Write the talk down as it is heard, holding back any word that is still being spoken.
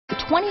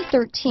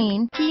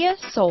2013 Kia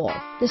Soul.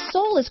 The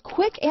Soul is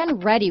quick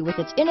and ready with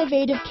its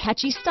innovative,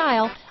 catchy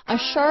style, a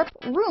sharp,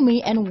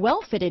 roomy, and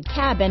well-fitted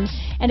cabin,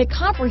 and a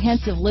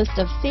comprehensive list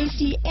of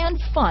safety and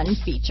fun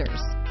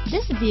features.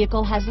 This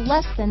vehicle has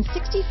less than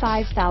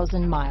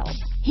 65,000 miles.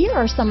 Here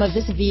are some of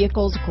this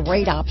vehicle's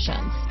great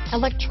options: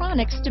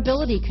 electronic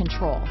stability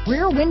control,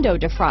 rear window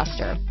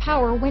defroster,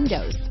 power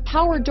windows,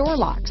 power door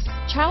locks,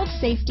 child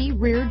safety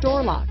rear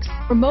door locks,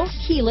 remote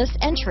keyless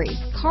entry,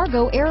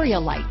 cargo area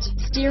light,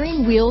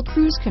 steering wheel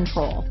cruise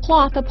control,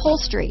 cloth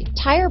upholstery,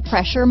 tire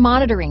pressure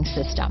monitoring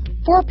system,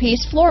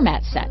 4-piece floor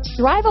mat set.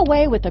 Drive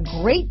away with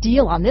a great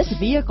deal on this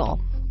vehicle.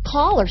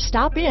 Call or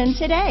stop in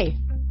today.